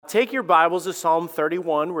take your Bibles to Psalm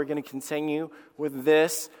 31. We're going to continue with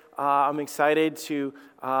this. I'm excited to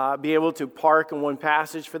be able to park in one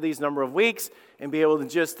passage for these number of weeks and be able to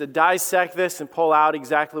just to dissect this and pull out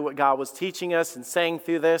exactly what God was teaching us and saying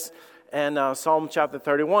through this. And Psalm chapter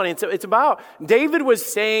 31. It's about, David was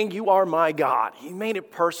saying, "You are my God." He made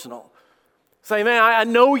it personal. Saying, "Man, I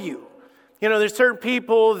know you." You know, there's certain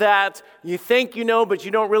people that you think you know, but you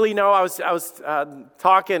don't really know. I was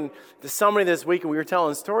talking to somebody this week, and we were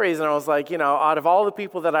telling stories, and I was like, you know, out of all the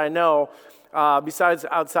people that I know, besides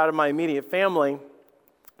outside of my immediate family,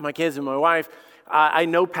 my kids and my wife, I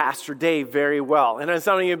know Pastor Dave very well. And then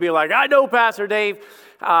some of you would be like, "I know Pastor Dave."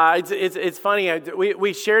 It's funny.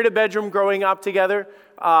 We shared a bedroom growing up together.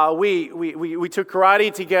 We took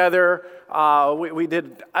karate together. It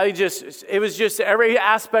was just every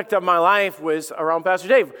aspect of my life was around Pastor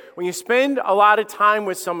Dave. When you spend a lot of time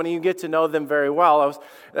with somebody, you get to know them very well. I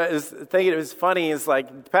was thinking it was funny. It's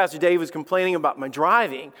like Pastor Dave was complaining about my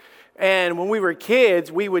driving. And when we were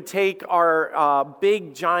kids, we would take our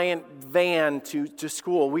big, giant van to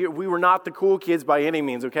school. We were not the cool kids by any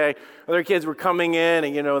means, okay? Other kids were coming in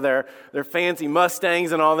and, you know, their fancy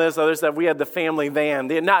Mustangs and all this other stuff. We had the family van.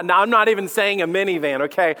 I'm not even saying a minivan,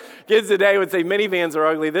 okay? Kids today would say minivans are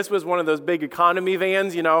ugly. This was one of those big economy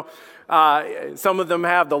vans, you know. Some of them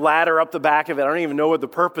have the ladder up the back of it. I don't even know what the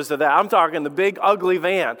purpose of that. I'm talking the big, ugly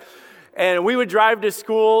van. And we would drive to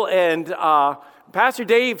school, and Pastor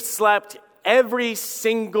Dave slept every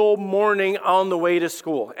single morning on the way to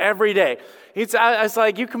school, every day. It's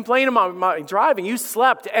like, you complain about my driving. You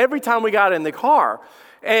slept every time we got in the car.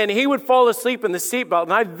 And he would fall asleep in the seatbelt,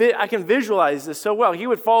 and I can visualize this so well. He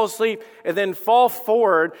would fall asleep and then fall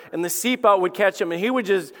forward, and the seatbelt would catch him, and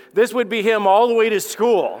this would be him all the way to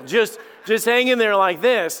school, just hanging there like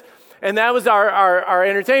this. And that was our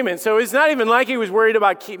entertainment. So it's not even like he was worried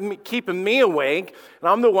about keeping me awake. And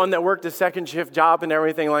I'm the one that worked a second shift job and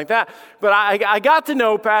everything like that. But I got to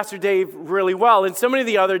know Pastor Dave really well. And somebody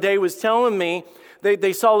the other day was telling me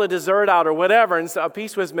they saw a dessert out or whatever, and a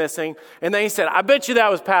piece was missing. And they said, "I bet you that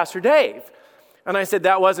was Pastor Dave." And I said,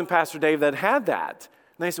 "That wasn't Pastor Dave that had that."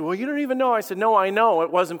 And they said, "Well, you don't even know." I said, "No, I know it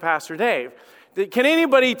wasn't Pastor Dave." Can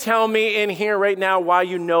anybody tell me in here right now why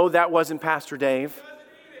you know that wasn't Pastor Dave?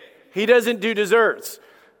 He doesn't do desserts.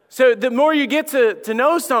 So the more you get to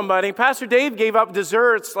know somebody, Pastor Dave gave up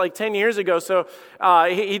desserts like 10 years ago, so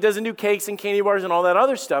he doesn't do cakes and candy bars and all that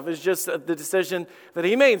other stuff. It's just the decision that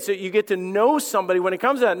he made. So you get to know somebody when it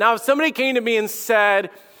comes to that. Now, if somebody came to me and said,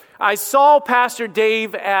 "I saw Pastor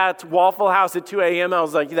Dave at Waffle House at 2 a.m., I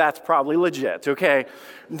was like, "That's probably legit, okay?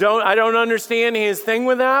 I don't understand his thing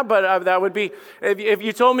with that, but that would be, if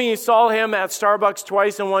you told me you saw him at Starbucks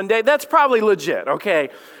twice in one day, that's probably legit, okay?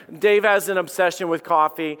 Dave has an obsession with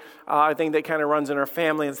coffee. I think that kind of runs in our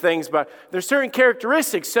family and things, but there's certain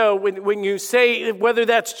characteristics. So when you say whether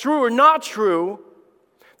that's true or not true,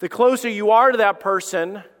 the closer you are to that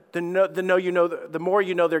person, the more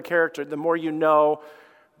you know their character, the more you know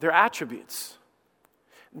their attributes.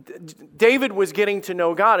 David was getting to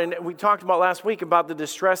know God, and we talked about last week about the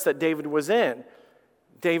distress that David was in.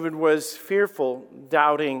 David was fearful,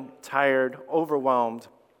 doubting, tired, overwhelmed.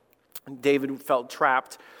 David felt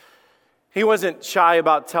trapped. He wasn't shy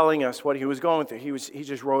about telling us what he was going through. He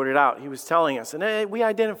just wrote it out. He was telling us, and we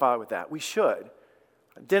identify with that. We should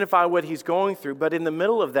identify what he's going through. But in the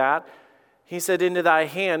middle of that, he said, "Into thy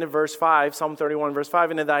hand," in verse 5, Psalm 31, verse 5,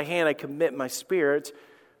 "Into thy hand I commit my spirit.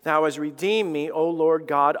 Thou hast redeemed me, O Lord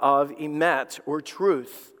God of emet," or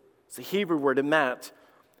truth. It's the Hebrew word emet.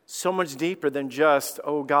 So much deeper than just,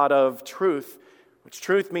 "O God of truth," which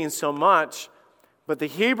truth means so much. But the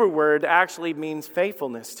Hebrew word actually means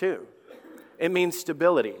faithfulness too. It means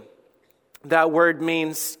stability. That word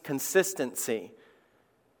means consistency.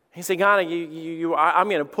 He said, "God, I'm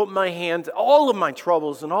going to put my hand, all of my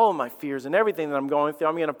troubles and all of my fears and everything that I'm going through,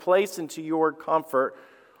 I'm going to place into your comfort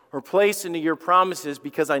or place into your promises,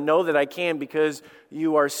 because I know that I can, because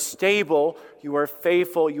you are stable, you are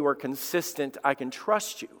faithful, you are consistent, I can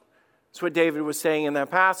trust you." That's what David was saying in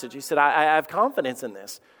that passage. He said, I have confidence in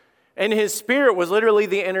this. And his spirit was literally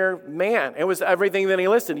the inner man. It was everything that he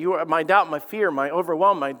listed. My doubt, my fear, my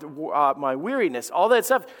overwhelm, my weariness, all that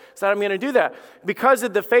stuff. So I'm going to do that. Because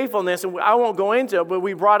of the faithfulness, and I won't go into it, but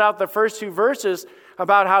we brought out the first two verses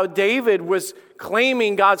about how David was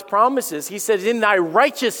claiming God's promises. He said, "In thy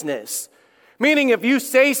righteousness." Meaning if you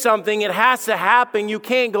say something, it has to happen. You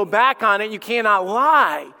can't go back on it. You cannot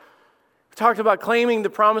lie. We talked about claiming the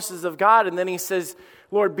promises of God, and then he says,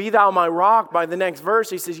 "Lord, be thou my rock." By the next verse,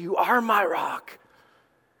 he says, "You are my rock."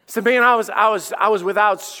 He said, "Man, I was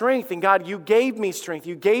without strength, and God, you gave me strength.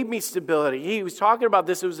 You gave me stability." He was talking about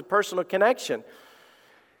this. It was a personal connection.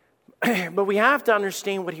 But we have to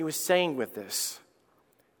understand what he was saying with this.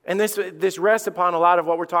 And this rests upon a lot of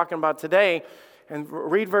what we're talking about today. And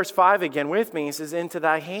read verse 5 again with me. He says, into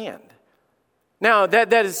thy hand. Now,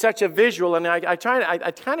 that is such a visual, and I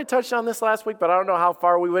kind of touched on this last week, but I don't know how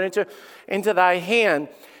far we went into thy hand.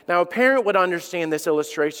 Now, a parent would understand this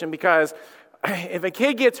illustration because if a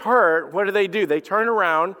kid gets hurt, what do? They turn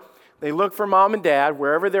around, they look for mom and dad,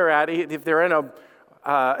 wherever they're at. If they're in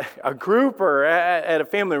a group or at a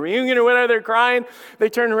family reunion or whatever, they're crying, they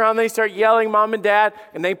turn around, they start yelling, mom and dad,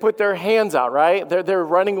 and they put their hands out, right? They're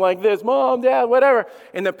running like this, mom, dad, whatever.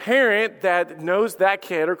 And the parent that knows that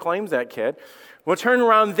kid or claims that kid will turn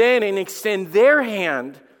around then and extend their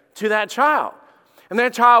hand to that child. And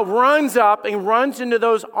that child runs up and runs into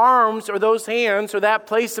those arms or those hands or that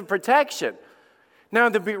place of protection. Now,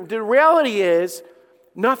 the reality is,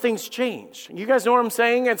 nothing's changed. You guys know what I'm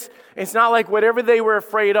saying? It's not like whatever they were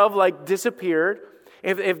afraid of, like, disappeared.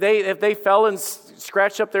 If they fell and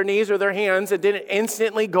scratched up their knees or their hands, it didn't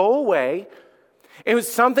instantly go away. It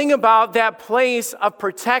was something about that place of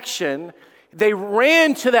protection. They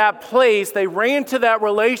ran to that place. They ran to that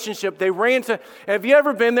relationship. Have you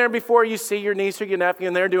ever been there before? You see your niece or your nephew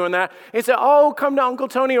and they're doing that. And say, oh, come to Uncle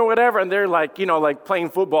Tony or whatever. And they're like, like playing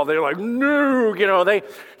football. They're like, no, they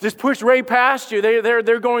just push right past you.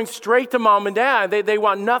 They're going straight to mom and dad. They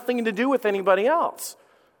want nothing to do with anybody else.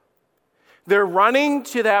 They're running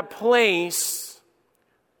to that place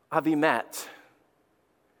of be met.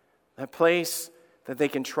 That place that they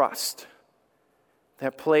can trust.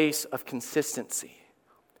 That place of consistency.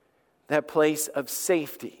 That place of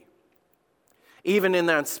safety. Even in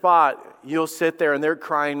that spot, you'll sit there and they're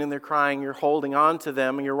crying, you're holding on to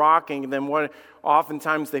them and you're rocking them.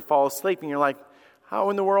 Oftentimes they fall asleep and you're like, how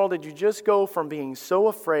in the world did you just go from being so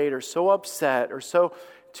afraid or so upset or so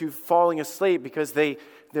to falling asleep? Because they're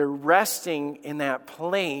resting in that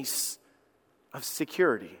place of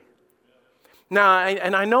security. Now,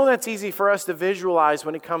 and I know that's easy for us to visualize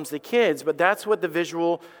when it comes to kids, but that's what the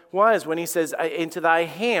visual was when he says, into thy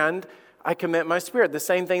hand I commit my spirit. The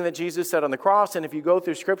same thing that Jesus said on the cross, and if you go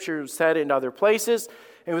through Scripture, it was said in other places.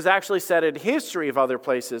 It was actually said in history of other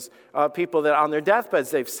places, people that on their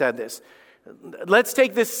deathbeds, they've said this. Let's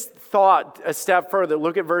take this thought a step further.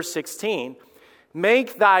 Look at verse 16.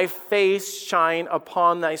 Make thy face shine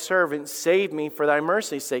upon thy servant. Save me for thy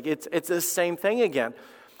mercy's sake. It's the same thing again.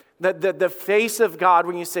 The face of God,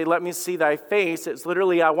 when you say, let me see thy face, it's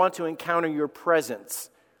literally, I want to encounter your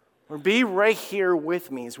presence. Or be right here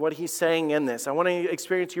with me is what he's saying in this. I want to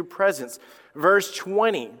experience your presence. Verse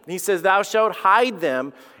 20, he says, thou shalt hide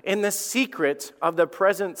them in the secret of the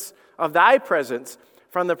presence of thy presence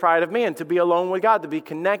from the pride of man, to be alone with God, to be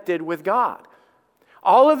connected with God.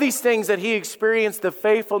 All of these things that he experienced, the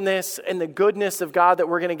faithfulness and the goodness of God that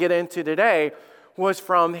we're going to get into today, was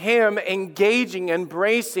from him engaging,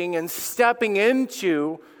 embracing, and stepping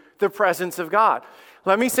into the presence of God.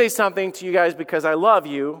 Let me say something to you guys because I love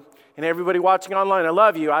you, and everybody watching online, I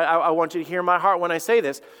love you. I want you to hear my heart when I say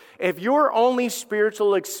this. If your only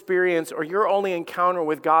spiritual experience or your only encounter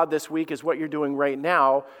with God this week is what you're doing right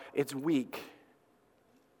now, it's weak.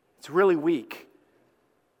 It's really weak.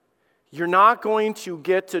 You're not going to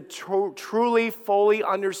get to truly, fully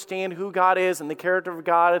understand who God is and the character of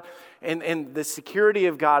God and the security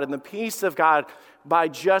of God and the peace of God by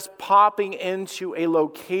just popping into a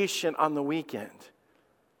location on the weekend.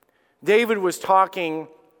 David was talking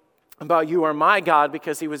about you are my God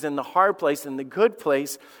because he was in the hard place and the good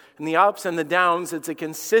place and the ups and the downs. It's a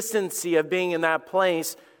consistency of being in that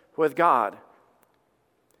place with God.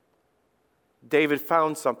 David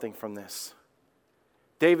found something from this.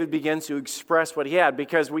 David begins to express what he had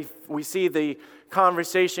because we see the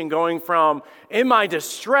conversation going from in my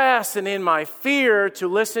distress and in my fear to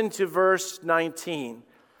listen to verse 19.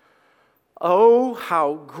 Oh,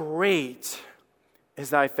 how great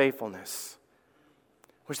is thy faithfulness,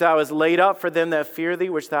 which thou hast laid up for them that fear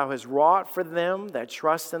thee, which thou hast wrought for them that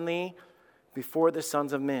trust in thee before the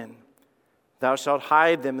sons of men. Thou shalt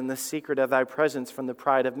hide them in the secret of thy presence from the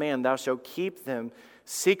pride of man. Thou shalt keep them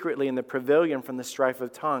secretly in the pavilion from the strife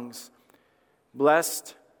of tongues.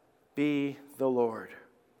 Blessed be the Lord,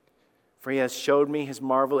 for he has showed me his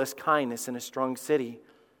marvelous kindness in a strong city.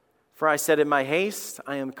 For I said in my haste,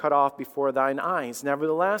 I am cut off before thine eyes.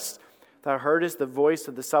 Nevertheless, thou heardest the voice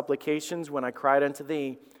of the supplications when I cried unto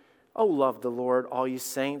thee. O love the Lord, all ye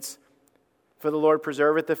saints. For the Lord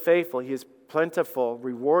preserveth the faithful. He is plentiful,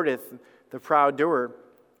 rewardeth the proud doer.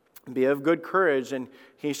 Be of good courage, and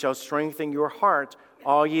he shall strengthen your heart,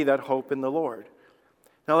 all ye that hope in the Lord.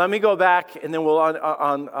 Now let me go back, and then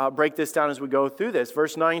we'll break this down as we go through this.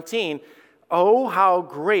 Verse 19, oh, how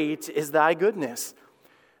great is thy goodness.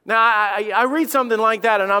 Now, I read something like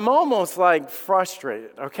that, and I'm almost like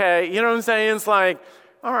frustrated, okay? You know what I'm saying? It's like,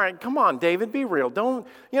 all right, come on, David, be real. Don't,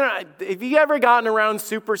 have you ever gotten around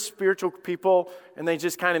super spiritual people and they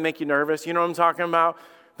just kind of make you nervous? You know what I'm talking about?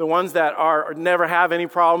 The ones that are never have any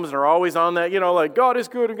problems and are always on that, like God is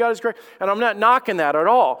good and God is great. And I'm not knocking that at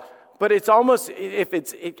all. But it's almost,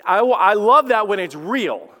 I love that when it's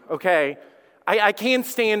real, okay? I can't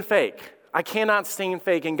stand fake. I cannot stand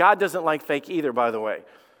fake. And God doesn't like fake either, by the way.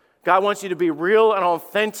 God wants you to be real and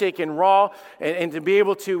authentic and raw and to be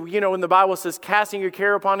able to, when the Bible says casting your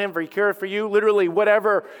care upon him for he careth for you, literally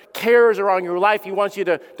whatever cares are on your life, he wants you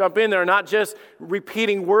to dump in there, not just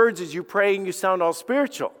repeating words as you pray and you sound all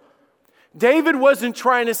spiritual. David wasn't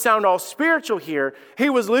trying to sound all spiritual here.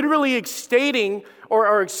 He was literally stating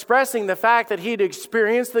or expressing the fact that he'd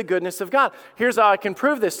experienced the goodness of God. Here's how I can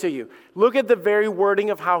prove this to you. Look at the very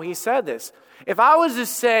wording of how he said this. If I was to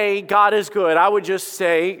say God is good, I would just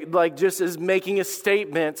say, just as making a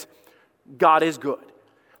statement, God is good.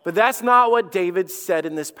 But that's not what David said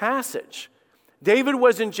in this passage. David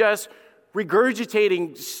wasn't just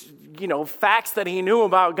regurgitating, facts that he knew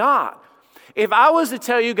about God. If I was to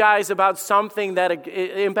tell you guys about something that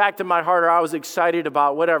impacted my heart or I was excited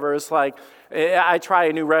about, whatever, it's like I try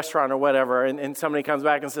a new restaurant or whatever, and somebody comes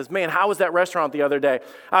back and says, man, how was that restaurant the other day?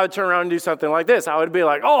 I would turn around and do something like this. I would be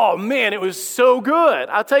like, oh, man, it was so good.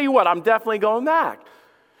 I'll tell you what, I'm definitely going back.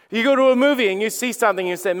 You go to a movie and you see something and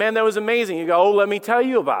you say, man, that was amazing. You go, oh, let me tell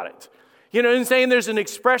you about it. You know what I'm saying? There's an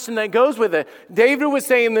expression that goes with it. David was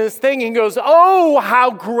saying this thing and he goes, oh,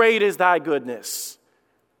 how great is thy goodness.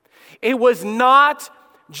 It was not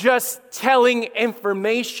just telling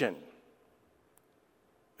information.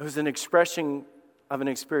 It was an expression of an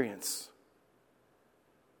experience.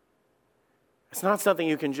 It's not something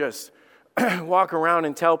you can just walk around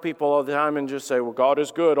and tell people all the time and just say, well, God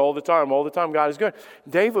is good all the time God is good.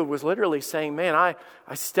 David was literally saying, man, I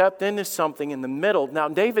stepped into something in the middle. Now,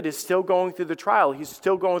 David is still going through the trial. He's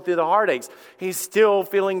still going through the heartaches. He's still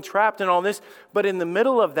feeling trapped in all this. But in the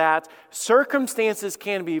middle of that, circumstances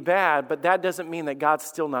can be bad, but that doesn't mean that God's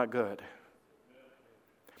still not good.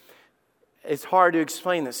 It's hard to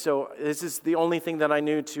explain this. So this is the only thing that I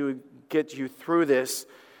knew to get you through this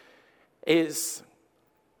is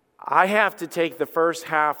I have to take the first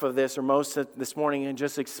half of this or most of this morning and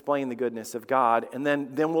just explain the goodness of God. And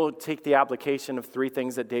then we'll take the application of three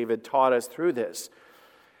things that David taught us through this.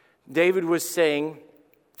 David was saying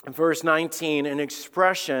in verse 19, an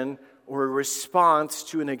expression or a response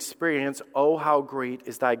to an experience, oh, how great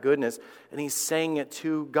is thy goodness. And he's saying it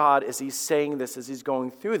to God as he's saying this, as he's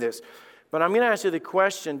going through this. But I'm going to ask you the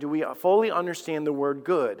question, do we fully understand the word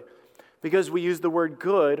good? Because we use the word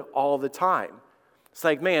good all the time. It's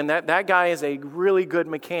like, man, that guy is a really good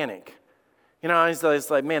mechanic. It's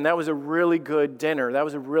like, man, that was a really good dinner. That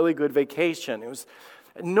was a really good vacation.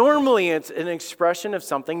 Normally it's an expression of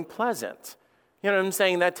something pleasant. You know what I'm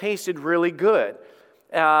saying? That tasted really good.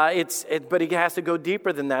 But it has to go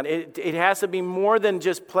deeper than that. It has to be more than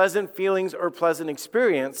just pleasant feelings or pleasant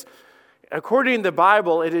experience. According to the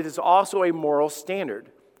Bible, it is also a moral standard.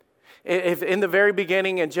 If in the very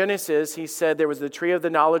beginning in Genesis, he said there was the tree of the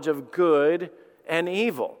knowledge of good and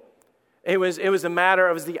evil. It was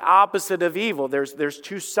the opposite of evil. There's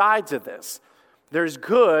two sides of this. There's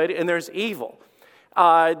good and there's evil.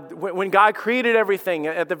 When God created everything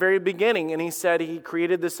at the very beginning, and he said he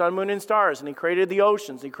created the sun, moon, and stars, and he created the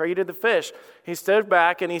oceans, he created the fish, he stood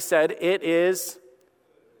back and he said, it's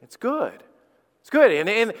good. It's good.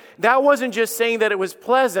 And that wasn't just saying that it was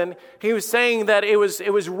pleasant. He was saying that it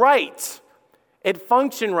was right. It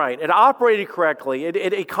functioned right. It operated correctly.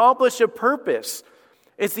 It accomplished a purpose.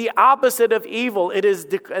 It's the opposite of evil. It is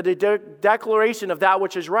a declaration of that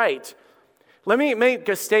which is right. Let me make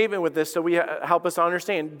a statement with this so we help us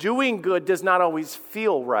understand. Doing good does not always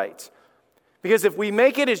feel right. Because if we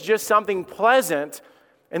make it as just something pleasant,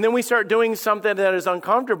 and then we start doing something that is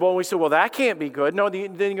uncomfortable, and we say, well, that can't be good. No,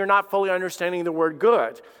 then you're not fully understanding the word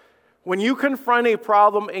good. When you confront a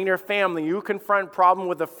problem in your family, you confront a problem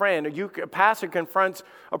with a friend, or a pastor confronts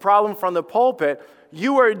a problem from the pulpit,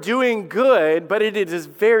 you are doing good, but it is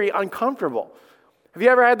very uncomfortable. Have you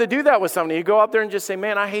ever had to do that with somebody? You go up there and just say,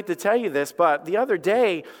 man, I hate to tell you this, but the other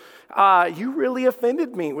day, you really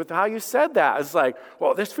offended me with how you said that. It's like,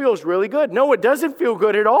 well, this feels really good. No, it doesn't feel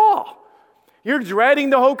good at all. You're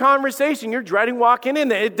dreading the whole conversation. You're dreading walking in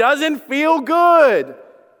there. It doesn't feel good.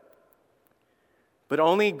 But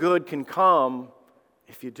only good can come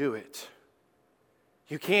if you do it.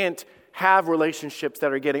 You can't have relationships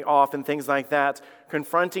that are getting off and things like that.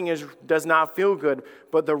 Confronting does not feel good,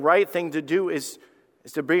 but the right thing to do is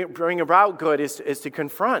to bring about good, is to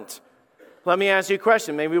confront. Let me ask you a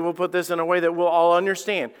question. Maybe we'll put this in a way that we'll all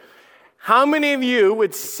understand. How many of you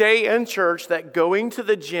would say in church that going to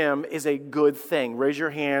the gym is a good thing? Raise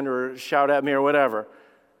your hand or shout at me or whatever.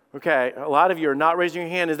 Okay, a lot of you are not raising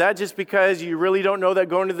your hand. Is that just because you really don't know that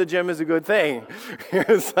going to the gym is a good thing?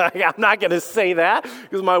 It's like, I'm not going to say that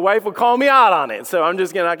because my wife will call me out on it. So I'm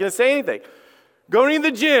just not going to say anything. Going to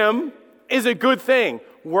the gym is a good thing.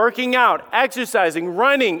 Working out, exercising,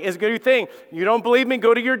 running is a good thing. You don't believe me?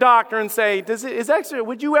 Go to your doctor and say,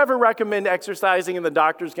 would you ever recommend exercising? And the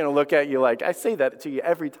doctor's going to look at you like, I say that to you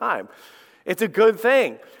every time. It's a good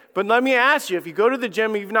thing. But let me ask you, if you go to the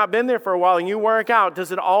gym, you've not been there for a while, and you work out,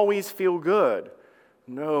 does it always feel good?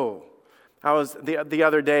 No. The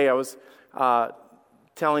other day, I was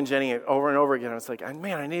telling Jenny over and over again, I was like,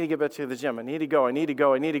 man, I need to get back to the gym. I need to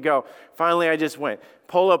go. Finally, I just went.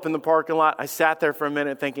 Pull up in the parking lot. I sat there for a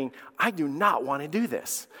minute thinking, I do not want to do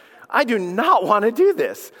this. I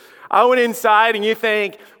went inside, and you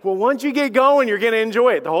think, well, once you get going, you're going to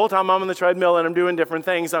enjoy it. The whole time I'm on the treadmill and I'm doing different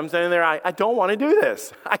things, I'm sitting there, I don't want to do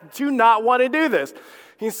this. I do not want to do this.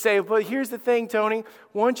 You say, but here's the thing, Tony.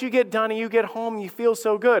 Once you get done and you get home, you feel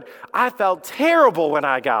so good. I felt terrible when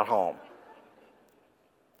I got home.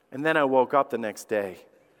 And then I woke up the next day,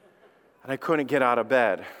 and I couldn't get out of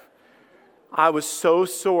bed. I was so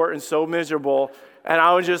sore and so miserable. And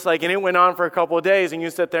I was just like, and it went on for a couple of days, and you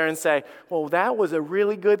sit there and say, well, that was a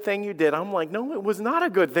really good thing you did. I'm like, no, it was not a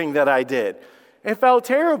good thing that I did. It felt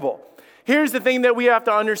terrible. Here's the thing that we have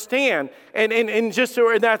to understand, and just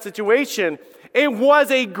so in that situation, it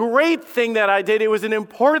was a great thing that I did. It was an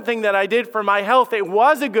important thing that I did for my health. It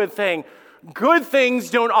was a good thing. Good things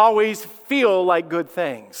don't always feel like good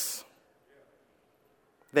things.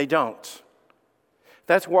 They don't.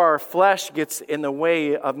 That's where our flesh gets in the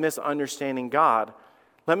way of misunderstanding God.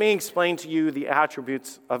 Let me explain to you the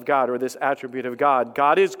attributes of God, or this attribute of God.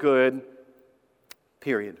 God is good,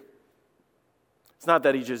 period. It's not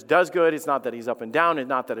that he just does good. It's not that he's up and down. It's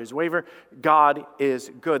not that he's waver. God is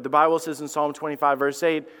good. The Bible says in Psalm 25, verse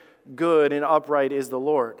 8, good and upright is the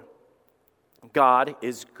Lord. God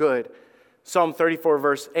is good. Psalm 34,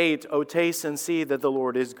 verse 8, O taste and see that the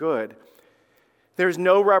Lord is good. There's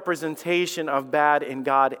no representation of bad in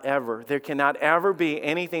God ever. There cannot ever be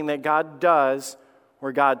anything that God does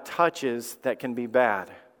or God touches that can be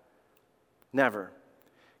bad. Never.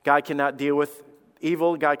 God cannot deal with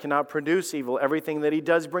evil. God cannot produce evil. Everything that he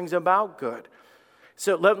does brings about good.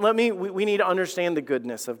 So we need to understand the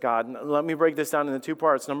goodness of God. Let me break this down into two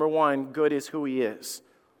parts. Number one, good is who he is.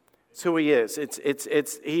 It's who he is.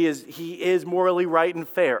 He is morally right and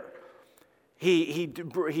fair.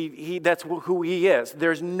 That's who he is.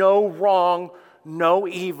 There's no wrong, no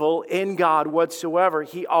evil in God whatsoever.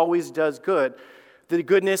 He always does good. The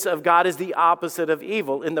goodness of God is the opposite of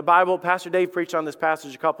evil. In the Bible, Pastor Dave preached on this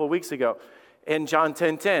passage a couple of weeks ago in John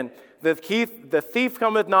 10:10. The thief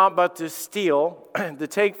cometh not but to steal, to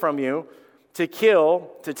take from you, to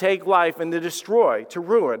kill, to take life, and to destroy, to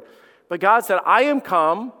ruin. But God said, I am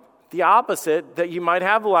come, the opposite, that you might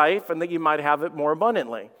have life and that you might have it more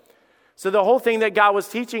abundantly. So the whole thing that God was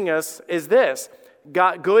teaching us is this.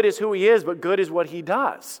 God, good is who he is, but good is what he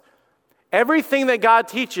does. Everything that God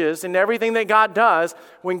teaches and everything that God does,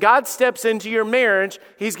 when God steps into your marriage,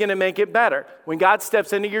 he's going to make it better. When God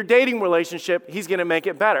steps into your dating relationship, he's going to make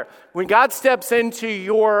it better. When God steps into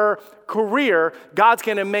your career, God's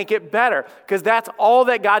going to make it better, because that's all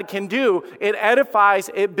that God can do. It edifies,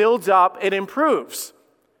 it builds up, it improves.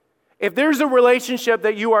 If there's a relationship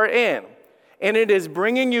that you are in, and it is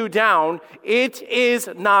bringing you down, it is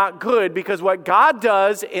not good, because what God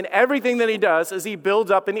does in everything that he does is he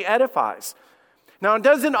builds up and he edifies. Now, it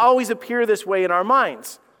doesn't always appear this way in our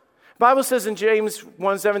minds. The Bible says in James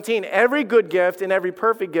 1:17, every good gift and every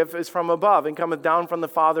perfect gift is from above and cometh down from the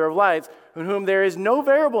Father of lights, in whom there is no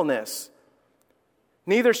variableness,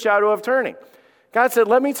 neither shadow of turning. God said,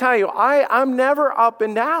 let me tell you, I'm never up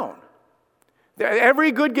and down.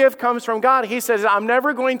 Every good gift comes from God. He says, I'm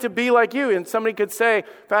never going to be like you. And somebody could say,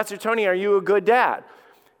 Pastor Tony, are you a good dad?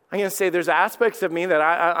 I'm going to say there's aspects of me that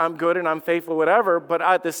I'm good and I'm faithful, whatever. But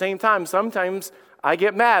at the same time, sometimes I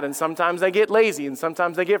get mad, and sometimes I get lazy, and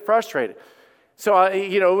sometimes I get frustrated. So,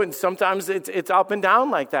 and sometimes it's up and down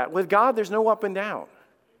like that. With God, there's no up and down.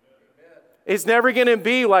 It's never going to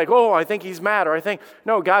be like, oh, I think he's mad, or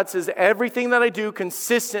no, God says everything that I do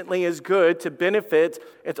consistently is good to benefit.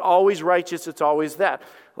 It's always righteous. It's always that.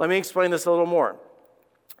 Let me explain this a little more.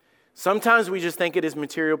 Sometimes we just think it is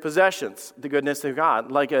material possessions, the goodness of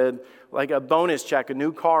God, like a bonus check, a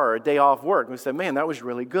new car, or a day off work. We say, man, that was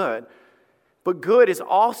really good. But good is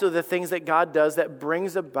also the things that God does that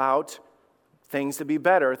brings about things to be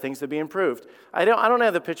better, things to be improved. I don't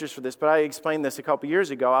have the pictures for this, but I explained this a couple years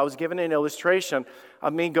ago. I was given an illustration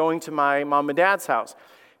of me going to my mom and dad's house.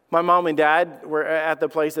 My mom and dad were at the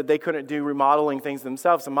place that they couldn't do remodeling things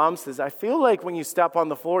themselves. And mom says, I feel like when you step on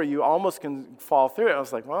the floor, you almost can fall through it. I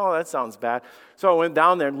was like, well, that sounds bad. So I went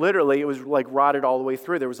down there, and literally it was like rotted all the way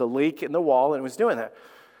through. There was a leak in the wall, and it was doing that.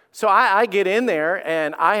 So I get in there,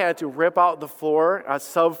 and I had to rip out the floor, a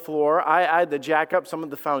subfloor. I had to jack up some of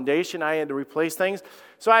the foundation. I had to replace things.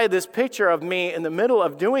 So I had this picture of me in the middle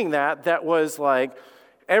of doing that was like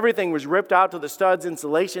everything was ripped out to the studs,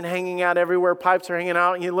 insulation hanging out everywhere, pipes are hanging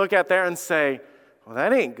out, and you look at there and say, well,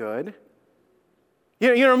 that ain't good.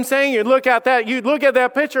 You know what I'm saying? You'd look at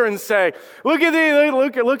that picture and say,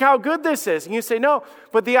 look how good this is. And you say, no.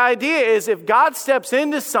 But the idea is if God steps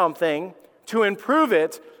into something to improve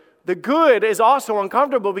it, the good is also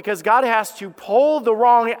uncomfortable because God has to pull the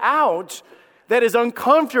wrong out that is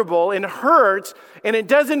uncomfortable and hurts, and it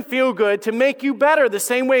doesn't feel good to make you better. The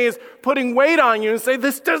same way as putting weight on you and say,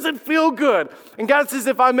 this doesn't feel good. And God says,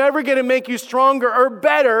 if I'm ever going to make you stronger or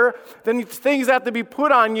better, then things have to be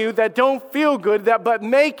put on you that don't feel good, but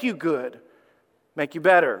make you good, make you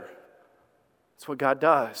better. That's what God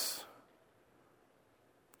does.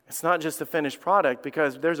 It's not just a finished product,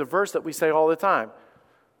 because there's a verse that we say all the time.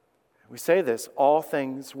 We say this, all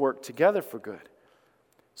things work together for good.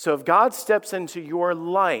 So if God steps into your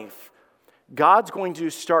life, God's going to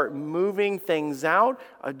start moving things out,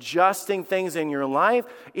 adjusting things in your life,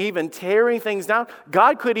 even tearing things down.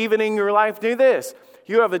 God could even in your life do this.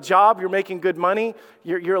 You have a job, you're making good money,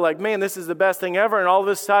 you're like, man, this is the best thing ever, and all of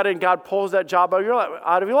a sudden God pulls that job out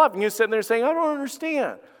of your life, and you're sitting there saying, I don't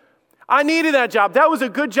understand. I needed that job. That was a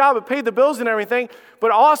good job. It paid the bills and everything.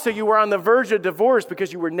 But also you were on the verge of divorce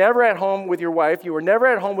because you were never at home with your wife. You were never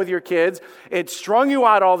at home with your kids. It strung you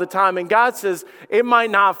out all the time. And God says, it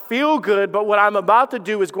might not feel good, but what I'm about to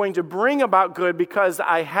do is going to bring about good because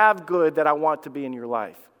I have good that I want to be in your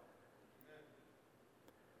life.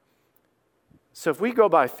 So if we go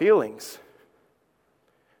by feelings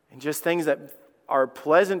and just things that are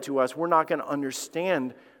pleasant to us, we're not going to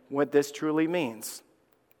understand what this truly means.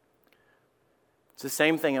 It's the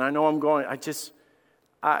same thing, and I know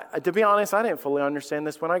to be honest, I didn't fully understand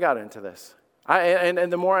this when I got into this.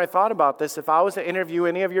 And the more I thought about this, if I was to interview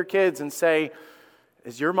any of your kids and say,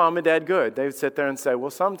 is your mom and dad good? They would sit there and say,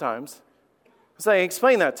 well, sometimes. I'd say,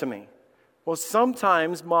 explain that to me. Well,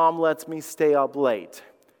 sometimes mom lets me stay up late.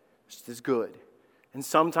 Which is good. And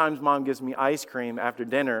sometimes mom gives me ice cream after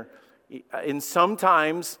dinner. And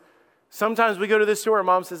sometimes we go to the store and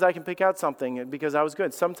mom says, I can pick out something because I was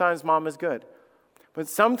good. Sometimes mom is good. But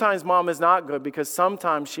sometimes mom is not good because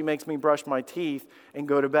sometimes she makes me brush my teeth and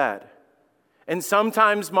go to bed. And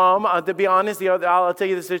sometimes mom, to be honest, I'll tell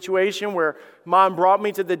you the situation where mom brought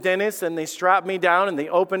me to the dentist and they strapped me down and they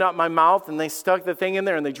opened up my mouth and they stuck the thing in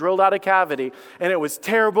there and they drilled out a cavity. And it was a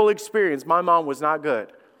terrible experience. My mom was not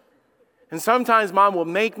good. And sometimes mom will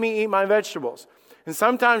make me eat my vegetables. And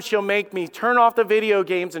sometimes she'll make me turn off the video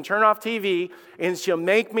games and turn off TV. And she'll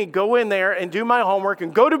make me go in there and do my homework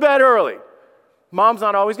and go to bed early. Mom's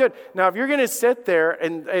not always good. Now, if you're going to sit there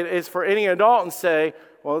and it's for any adult and say,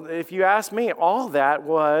 well, if you ask me, all that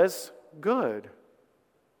was good.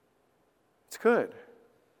 It's good.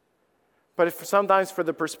 But if sometimes for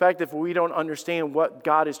the perspective, we don't understand what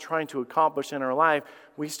God is trying to accomplish in our life,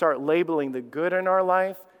 we start labeling the good in our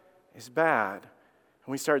life as bad.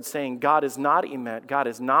 And we start saying God is not emet, God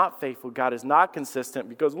is not faithful, God is not consistent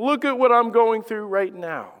because look at what I'm going through right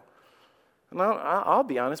now. And I'll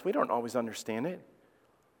be honest, we don't always understand it.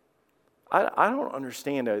 I don't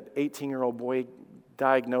understand an 18-year-old boy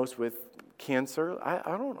diagnosed with cancer.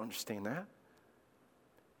 I don't understand that.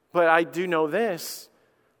 But I do know this.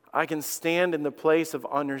 I can stand in the place of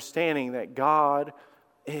understanding that God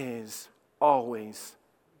is always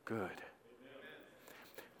good.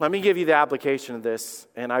 Let me give you the application of this,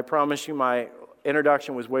 and I promise you my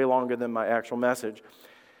introduction was way longer than my actual message.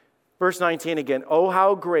 Verse 19 again, oh,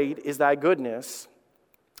 how great is thy goodness,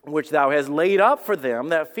 which thou hast laid up for them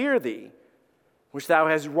that fear thee, which thou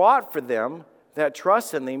hast wrought for them that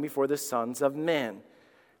trust in thee before the sons of men.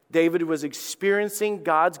 David was experiencing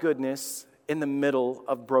God's goodness in the middle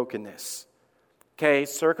of brokenness. Okay,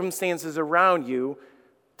 circumstances around you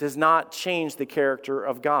does not change the character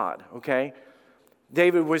of God, okay?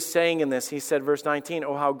 David was saying in this, he said, verse 19,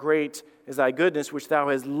 oh, how great is thy goodness, which thou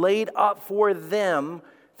hast laid up for them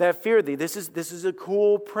that fear thee. This is a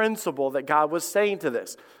cool principle that God was saying to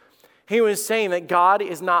this. He was saying that God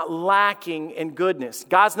is not lacking in goodness.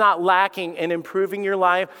 God's not lacking in improving your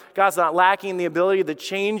life. God's not lacking in the ability to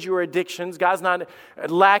change your addictions. God's not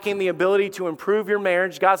lacking the ability to improve your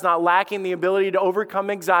marriage. God's not lacking the ability to overcome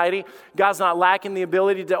anxiety. God's not lacking the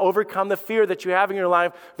ability to overcome the fear that you have in your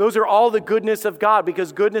life. Those are all the goodness of God,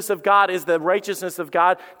 because goodness of God is the righteousness of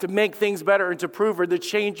God to make things better and to prove or to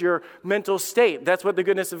change your mental state. That's what the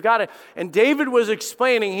goodness of God is. And David was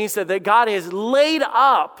explaining, he said that God has laid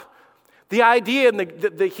up. The idea in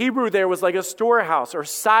the Hebrew there was like a storehouse or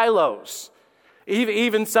silos.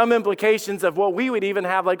 Even some implications of what we would even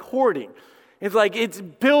have like hoarding. It's like it's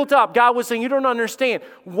built up. God was saying, you don't understand.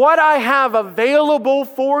 What I have available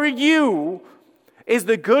for you is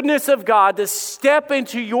the goodness of God to step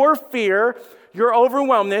into your fear, your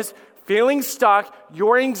overwhelmness, feeling stuck,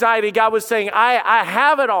 your anxiety. God was saying, I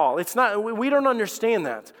have it all. It's not. We don't understand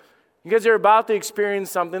that. You guys are about to experience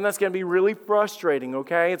something that's going to be really frustrating,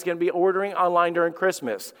 okay? It's going to be ordering online during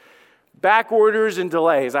Christmas. Back orders and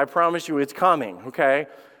delays, I promise you it's coming, okay?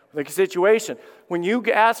 The situation. When you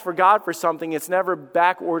ask for God for something, it's never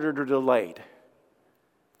back ordered or delayed.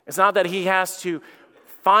 It's not that he has to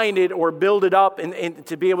find it or build it up and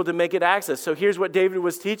to be able to make it access. So here's what David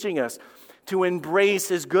was teaching us, to embrace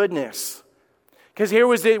his goodness. Because here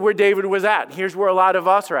was where David was at. Here's where a lot of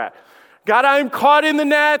us are at. God, I'm caught in the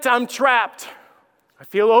net. I'm trapped. I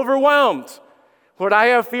feel overwhelmed. Lord, I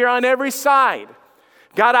have fear on every side.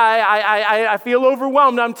 God, I feel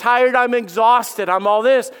overwhelmed. I'm tired. I'm exhausted. I'm all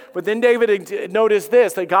this. But then David noticed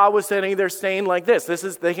this, that God was sitting there saying like this. This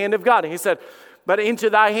is the hand of God. And he said, but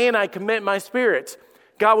into thy hand I commit my spirit.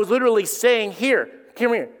 God was literally saying, here,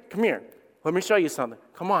 come here. Let me show you something.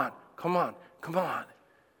 Come on.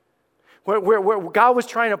 Where God was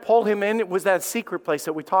trying to pull him in, it was that secret place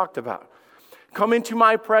that we talked about. Come into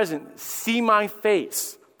my presence, see my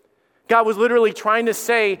face. God was literally trying to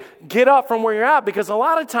say, get up from where you're at, because a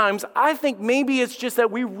lot of times I think maybe it's just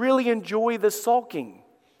that we really enjoy the sulking.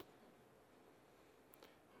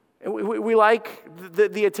 We like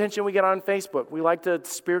the attention we get on Facebook. We like to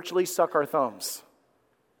spiritually suck our thumbs.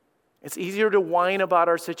 It's easier to whine about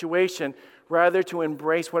our situation rather to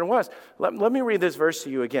embrace what it was. Let me read this verse to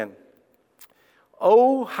you again.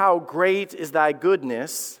 Oh, how great is thy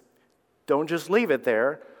goodness, don't just leave it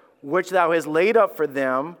there, which thou hast laid up for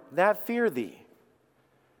them that fear thee.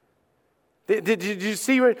 Did you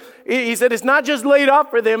see what he said? It's not just laid up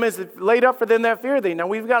for them, it's laid up for them that fear thee. Now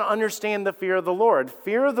we've got to understand the fear of the Lord.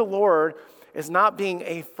 Fear of the Lord is not being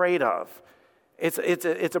afraid of. It's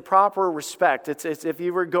a proper respect. It's if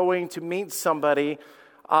you were going to meet somebody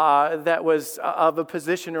that was of a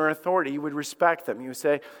position or authority, you would respect them. You would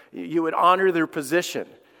say, you would honor their position.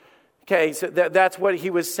 Okay, so that's what he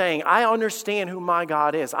was saying. I understand who my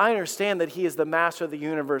God is. I understand that he is the master of the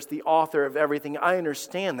universe, the author of everything. I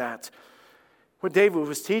understand that. What David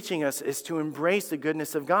was teaching us is to embrace the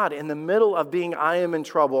goodness of God. In the middle of being, I am in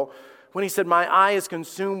trouble, when he said, my eye is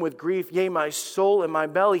consumed with grief, yea, my soul and my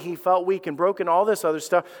belly, he felt weak and broken, all this other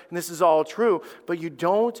stuff, and this is all true, but you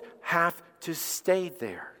don't have to stay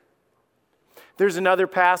there. There's another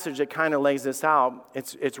passage that kind of lays this out.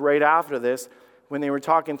 It's right after this. When they were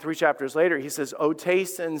talking 3 chapters later, he says, oh,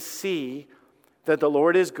 taste and see that the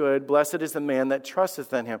Lord is good. Blessed is the man that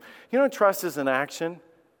trusteth in him. You know, trust is an action.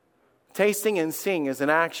 Tasting and seeing is an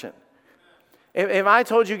action. If I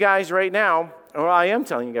told you guys right now, or I am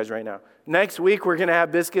telling you guys right now, next week we're going to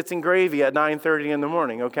have biscuits and gravy at 9:30 in the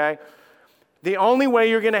morning, okay? The only way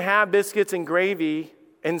you're going to have biscuits and gravy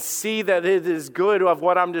and see that it is good of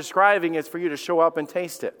what I'm describing is for you to show up and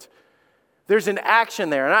taste it. There's an action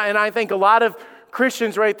there. And I think a lot of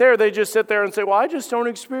Christians right there, they just sit there and say, well, I just don't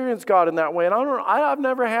experience God in that way. And I've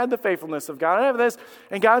never had the faithfulness of God. I have this.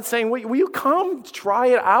 And God's saying, will you come try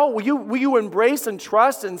it out? Will you embrace and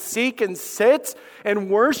trust and seek and sit and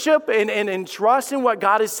worship and trust in what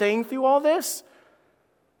God is saying through all this?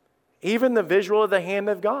 Even the visual of the hand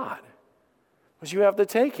of God. But you have to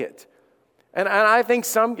take it. And I think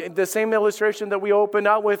the same illustration that we opened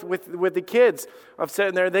up with the kids of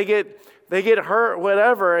sitting there, they get hurt,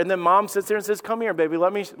 whatever, and then mom sits there and says, come here, baby,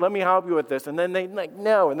 let me help you with this. And then they like,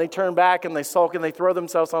 no, and they turn back and they sulk and they throw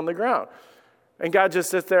themselves on the ground. And God just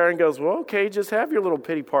sits there and goes, well, okay, just have your little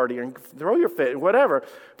pity party and throw your fit, whatever.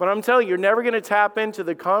 But I'm telling you, you're never going to tap into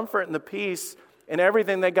the comfort and the peace and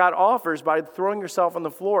everything that God offers by throwing yourself on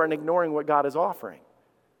the floor and ignoring what God is offering.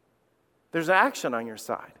 There's action on your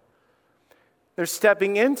side. They're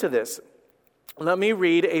stepping into this. Let me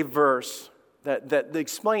read a verse that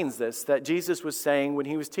explains this, that Jesus was saying when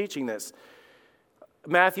he was teaching this.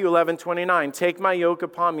 Matthew 11:29, take my yoke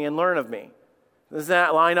upon me and learn of me. Does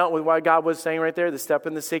that line up with what God was saying right there? The step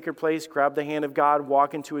in the sacred place, grab the hand of God,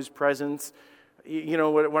 walk into his presence. You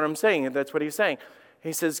know what I'm saying? That's what he's saying.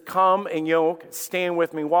 He says, come and yoke, stand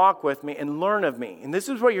with me, walk with me, and learn of me. And this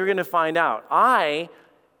is what you're going to find out. I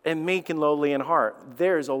am meek and lowly in heart.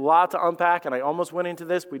 There's a lot to unpack, and I almost went into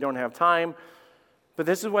this. We don't have time. But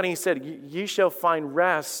this is what he said. You shall find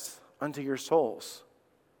rest unto your souls.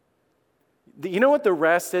 You know what the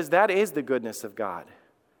rest is? That is the goodness of God.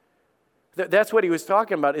 That's what he was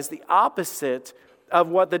talking about, is the opposite of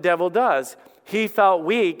what the devil does. He felt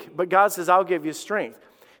weak, but God says, I'll give you strength.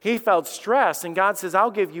 He felt stressed, and God says, I'll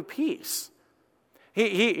give you peace.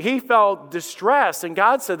 He felt distressed, and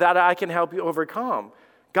God said that I can help you overcome.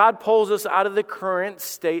 God pulls us out of the current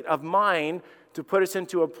state of mind to put us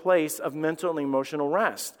into a place of mental and emotional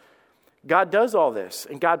rest. God does all this,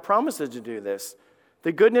 and God promises to do this.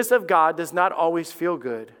 The goodness of God does not always feel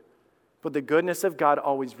good, but the goodness of God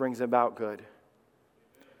always brings about good.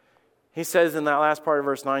 He says in that last part of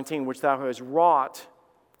verse 19, which thou hast wrought,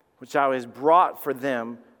 which thou hast brought for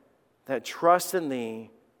them that trust in thee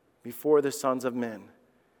before the sons of men.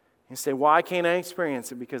 You say, why can't I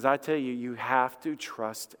experience it? Because I tell you, you have to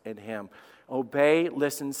trust in him. Obey,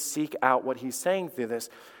 listen, seek out what he's saying through this.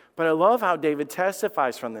 But I love how David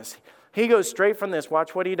testifies from this. He goes straight from this.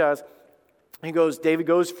 Watch what he does. David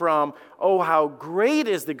goes from, oh, how great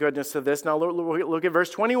is the goodness of this. Now look at verse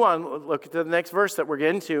 21. Look at the next verse that we're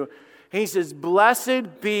getting to. He says,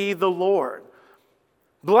 blessed be the Lord.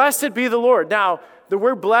 Blessed be the Lord. Now, the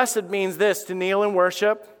word blessed means this, to kneel and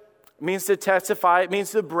worship. It means to testify. It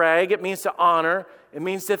means to brag. It means to honor. It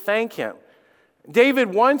means to thank him.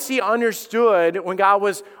 David, once he understood when God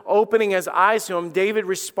was opening his eyes to him, David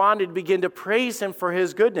responded, began to praise him for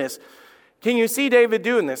his goodness. Can you see David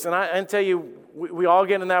doing this? And I tell you, we all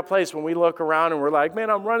get in that place when we look around and we're like, man,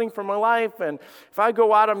 I'm running for my life. And if I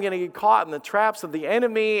go out, I'm going to get caught in the traps of the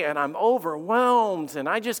enemy. And I'm overwhelmed. And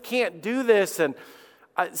I just can't do this. And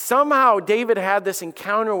somehow David had this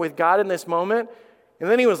encounter with God in this moment. And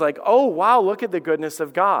then he was like, oh, wow, look at the goodness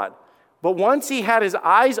of God. But once he had his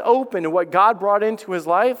eyes open to what God brought into his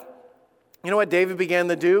life, you know what David began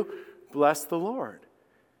to do? Bless the Lord.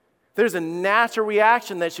 There's a natural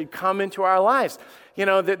reaction that should come into our lives. You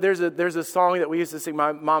know, there's a song that we used to sing.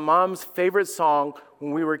 My mom's favorite song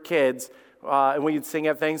when we were kids, and we'd sing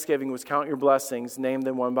at Thanksgiving, was count your blessings, name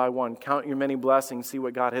them one by one. Count your many blessings, see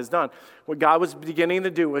what God has done. What God was beginning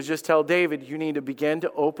to do was just tell David, you need to begin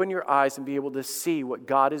to open your eyes and be able to see what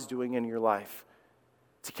God is doing in your life.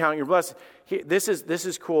 To count your blessings. This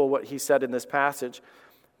is cool what he said in this passage.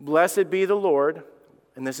 Blessed be the Lord,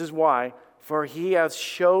 and this is why, for he hath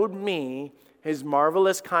showed me his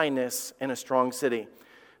marvelous kindness in a strong city.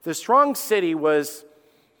 The strong city was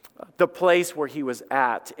the place where he was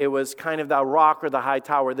at. It was kind of the rock or the high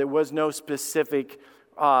tower. There was no specific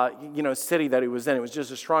city that he was in. It was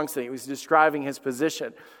just a strong city. He was describing his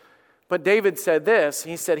position. But David said this.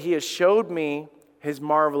 He said, he has showed me his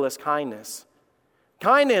marvelous kindness.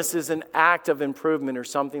 Kindness is an act of improvement or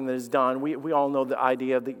something that is done. We all know the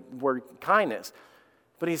idea of the word kindness.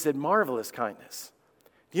 But he said marvelous kindness.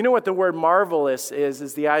 Do you know what the word marvelous is?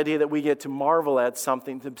 Is the idea that we get to marvel at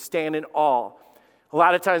something, to stand in awe. A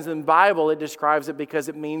lot of times in the Bible it describes it because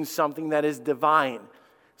it means something that is divine.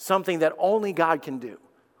 Something that only God can do.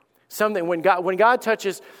 Something when God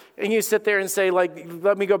touches, and you sit there and say, like,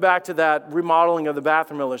 let me go back to that remodeling of the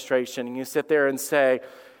bathroom illustration. And you sit there and say,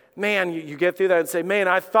 man, you get through that and say, man,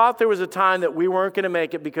 I thought there was a time that we weren't going to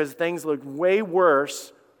make it because things looked way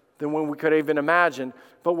worse than when we could even imagine.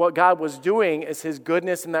 But what God was doing is his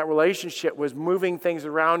goodness in that relationship was moving things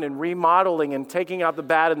around and remodeling and taking out the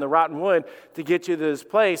bad and the rotten wood to get you to this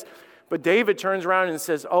place. But David turns around and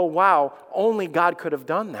says, oh, wow, only God could have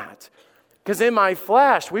done that. Because in my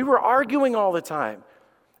flesh, we were arguing all the time.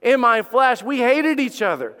 In my flesh, we hated each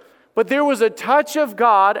other. But there was a touch of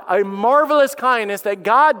God, a marvelous kindness that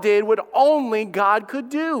God did what only God could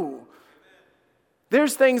do.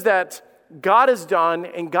 There's things that God has done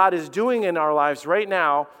and God is doing in our lives right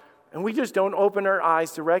now, and we just don't open our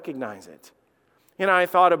eyes to recognize it. You know, I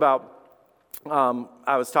thought about,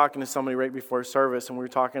 I was talking to somebody right before service, and we were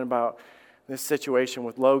talking about this situation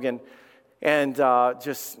with Logan and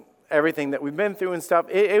just everything that we've been through and stuff.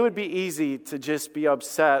 It would be easy to just be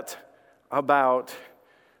upset about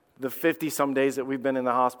the 50-some days that we've been in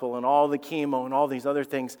the hospital and all the chemo and all these other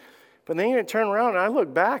things. But then you turn around and I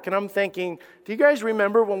look back and I'm thinking, do you guys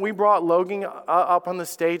remember when we brought Logan up on the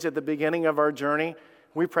stage at the beginning of our journey?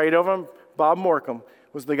 We prayed over him. Bob Morcom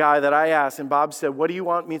was the guy that I asked. And Bob said, what do you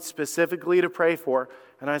want me specifically to pray for?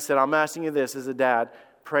 And I said, I'm asking you this as a dad.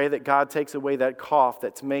 Pray that God takes away that cough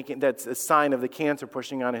that's a sign of the cancer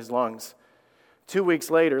pushing on his lungs. 2 weeks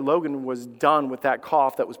later, Logan was done with that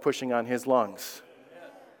cough that was pushing on his lungs.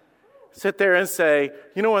 Sit there and say,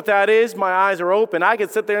 you know what that is? My eyes are open. I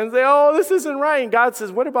could sit there and say, oh, this isn't right. And God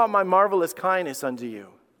says, what about my marvelous kindness unto you?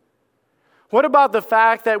 What about the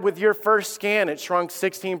fact that with your first scan, it shrunk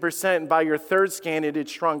 16%, and by your third scan, it had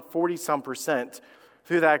shrunk 40-some%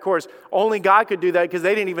 through that course? Only God could do that because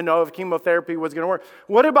they didn't even know if chemotherapy was going to work.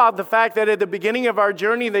 What about the fact that at the beginning of our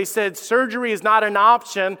journey, they said surgery is not an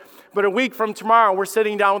option, but a week from tomorrow, we're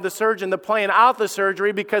sitting down with the surgeon to plan out the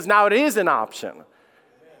surgery because now it is an option.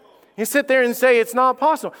 You sit there and say it's not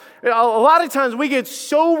possible. A lot of times we get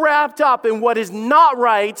so wrapped up in what is not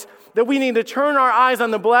right that we need to turn our eyes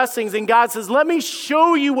on the blessings, and God says, let me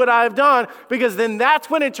show you what I've done, because then that's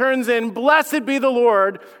when it turns in, blessed be the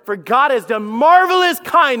Lord, for God has done marvelous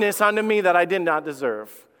kindness unto me that I did not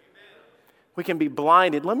deserve. Amen. We can be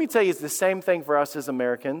blinded. Let me tell you, it's the same thing for us as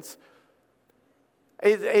Americans.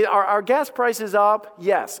 Are our gas prices up?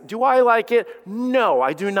 Yes. Do I like it? No,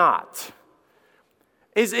 I do not.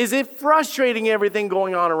 Is it frustrating, everything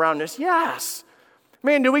going on around us? Yes.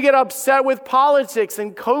 Man, do we get upset with politics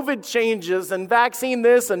and COVID changes and vaccine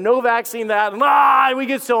this and no vaccine that? And we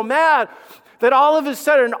get so mad that all of a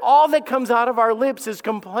sudden, all that comes out of our lips is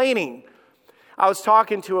complaining. I was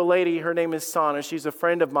talking to a lady, her name is Sana. She's a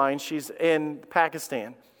friend of mine. She's in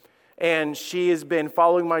Pakistan. And she has been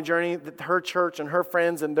following my journey, her church and her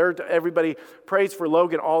friends, and everybody prays for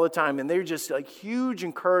Logan all the time. And they're just like huge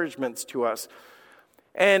encouragements to us.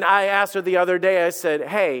 And I asked her the other day, I said,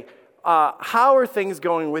 hey, how are things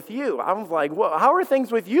going with you? I was like, well, how are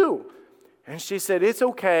things with you? And she said, it's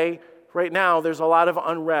okay. Right now, there's a lot of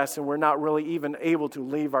unrest, and we're not really even able to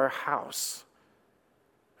leave our house.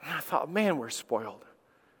 And I thought, man, we're spoiled.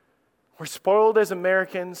 We're spoiled as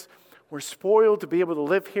Americans. We're spoiled to be able to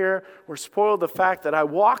live here. We're spoiled the fact that I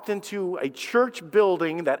walked into a church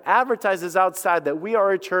building that advertises outside that we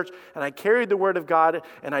are a church, and I carried the word of God,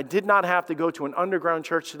 and I did not have to go to an underground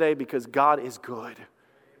church today because God is good.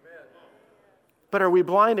 But are we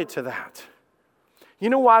blinded to that? You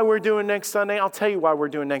know why we're doing next Sunday? I'll tell you why we're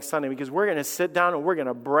doing next Sunday. Because we're going to sit down and we're going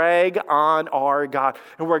to brag on our God.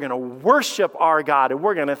 And we're going to worship our God. And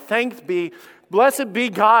we're going to blessed be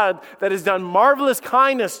God that has done marvelous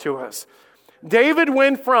kindness to us. David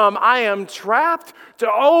went from, I am trapped, to,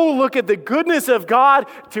 oh, look at the goodness of God,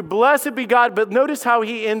 to blessed be God. But notice how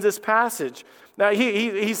he ends this passage. Now,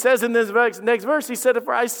 he says in this next verse, he said,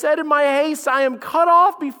 for I said in my haste, I am cut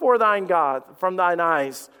off before thine God, from thine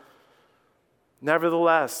eyes.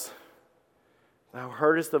 Nevertheless, thou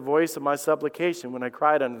heardest the voice of my supplication when I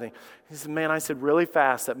cried unto thee. He said, man, I said really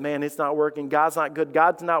fast that, man, it's not working. God's not good.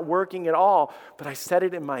 God's not working at all. But I said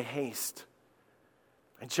it in my haste.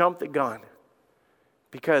 I jumped the gun.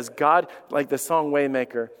 Because God, like the song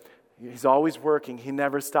Waymaker, he's always working. He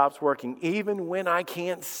never stops working. Even when I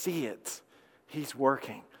can't see it, he's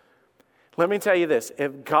working. Let me tell you this.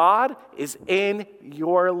 If God is in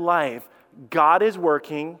your life, God is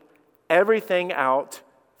working everything out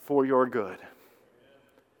for your good.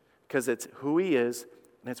 Because it's who he is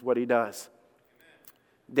and it's what he does.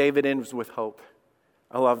 David ends with hope.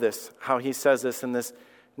 I love this, how he says this in this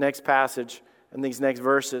next passage, in these next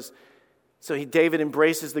verses. So David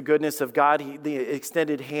embraces the goodness of God, the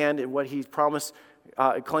extended hand and what he promised,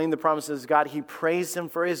 claimed the promises of God. He praised him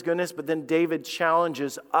for his goodness, but then David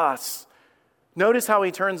challenges us. Notice how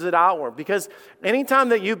he turns it outward. Because anytime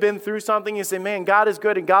that you've been through something, you say, man, God is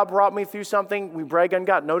good and God brought me through something, we brag on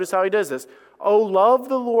God. Notice how he does this. Oh, love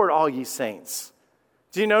the Lord, all ye saints.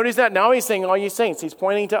 Do you notice that? Now he's saying all ye saints. He's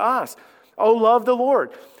pointing to us. Oh, love the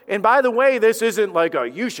Lord. And by the way, this isn't like a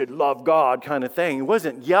you should love God kind of thing. It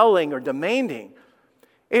wasn't yelling or demanding.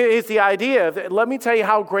 It's the idea of, let me tell you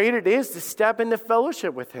how great it is to step into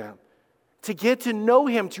fellowship with him. To get to know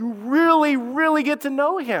him. To really, really get to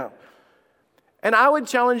know him. And I would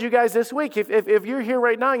challenge you guys this week, if you're here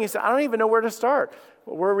right now and you say, I don't even know where to start.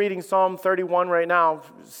 Well, we're reading Psalm 31 right now.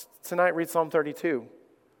 Tonight, read Psalm 32.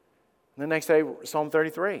 And the next day, Psalm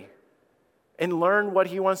 33. And learn what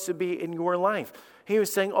he wants to be in your life. He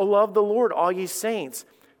was saying, oh, love the Lord, all ye saints.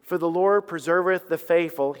 For the Lord preserveth the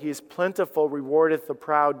faithful. He is plentiful, rewardeth the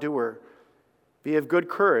proud doer. Be of good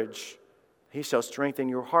courage. He shall strengthen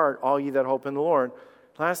your heart, all ye that hope in the Lord.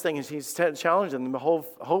 Last thing is he's challenging them to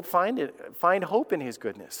find hope in his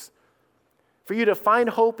goodness. For you to find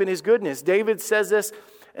hope in his goodness. David says this,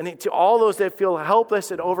 and to all those that feel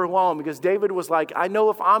helpless and overwhelmed, because David was like, I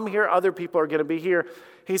know if I'm here, other people are going to be here.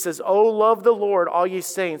 He says, oh, love the Lord, all ye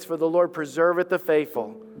saints, for the Lord preserveth the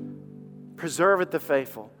faithful. Preserveth the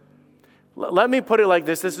faithful. Let me put it like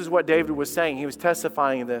this. This is what David was saying. He was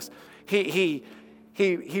testifying this. He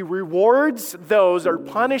He rewards those or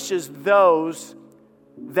punishes those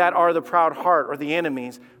that are the proud heart or the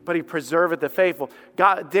enemies, but he preserveth the faithful.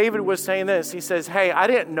 David was saying this. He says, hey, I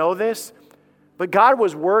didn't know this, but God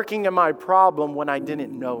was working in my problem when I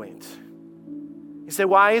didn't know it. You say,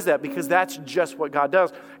 why is that? Because that's just what God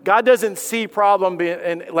does. God doesn't see problem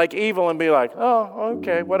like evil and be like, oh,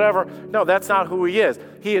 okay, whatever. No, that's not who he is.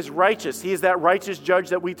 He is righteous. He is that righteous judge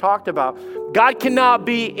that we talked about. God cannot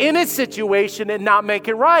be in a situation and not make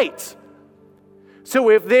it right. So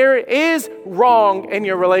if there is wrong in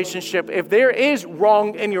your relationship, if there is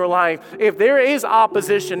wrong in your life, if there is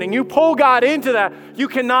opposition and you pull God into that, you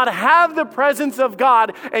cannot have the presence of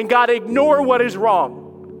God and God ignore what is wrong.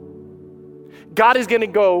 God is going to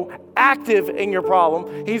go active in your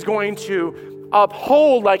problem. He's going to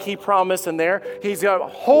uphold like he promised in there. He's going to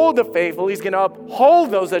uphold the faithful. He's going to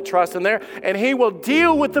uphold those that trust in there. And he will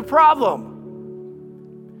deal with the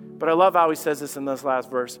problem. But I love how he says this in this last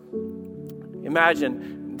verse.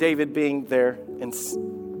 Imagine David being there and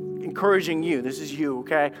encouraging you. This is you,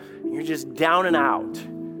 okay? You're just down and out.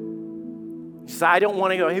 You say, I don't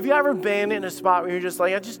want to go. Have you ever been in a spot where you're just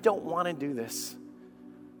like, I just don't want to do this?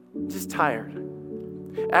 I'm just tired.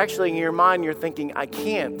 Actually, in your mind, you're thinking, I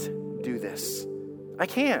can't do this. I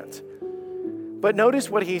can't. But notice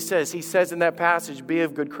what he says. He says in that passage, be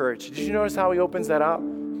of good courage. Did you notice how he opens that up?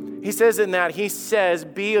 He says,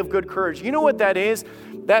 be of good courage. You know what that is?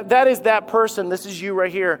 That is that person. This is you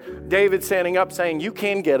right here. David standing up saying, you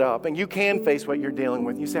can get up and you can face what you're dealing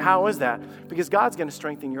with. You say, how is that? Because God's going to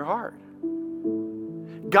strengthen your heart.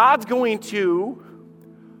 God's going to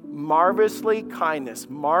marvelous kindness.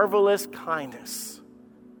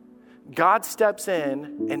 God steps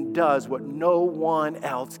in and does what no one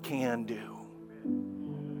else can do.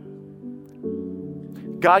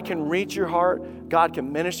 God can reach your heart. God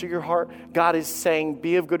can minister your heart. God is saying,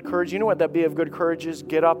 be of good courage. You know what that be of good courage is?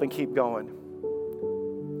 Get up and keep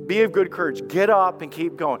going. Be of good courage. Get up and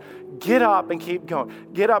keep going. Get up and keep going.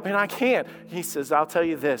 Get up, and I can't. He says, I'll tell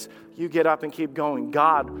you this. You get up and keep going.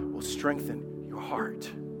 God will strengthen your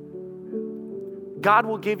heart. God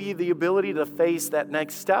will give you the ability to face that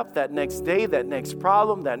next step, that next day, that next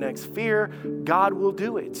problem, that next fear. God will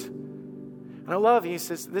do it. And I love, he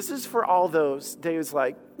says, this is for all those, David's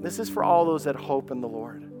like, this is for all those that hope in the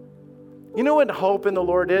Lord. You know what hope in the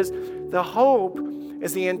Lord is? The hope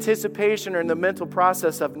is the anticipation or the mental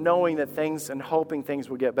process of knowing that things and hoping things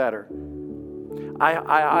will get better.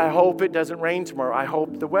 I hope it doesn't rain tomorrow. I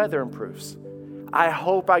hope the weather improves. I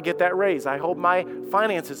hope I get that raise. I hope my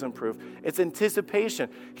finances improve. It's anticipation.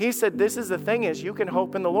 He said, this is the thing is you can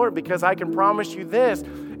hope in the Lord because I can promise you this.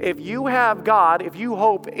 If you have God, if you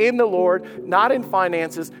hope in the Lord, not in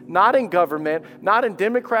finances, not in government, not in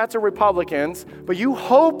Democrats or Republicans, but you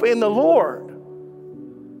hope in the Lord.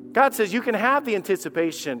 God says you can have the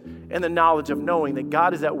anticipation and the knowledge of knowing that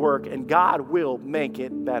God is at work and God will make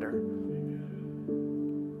it better.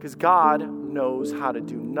 Because God knows how to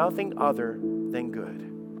do nothing other than good.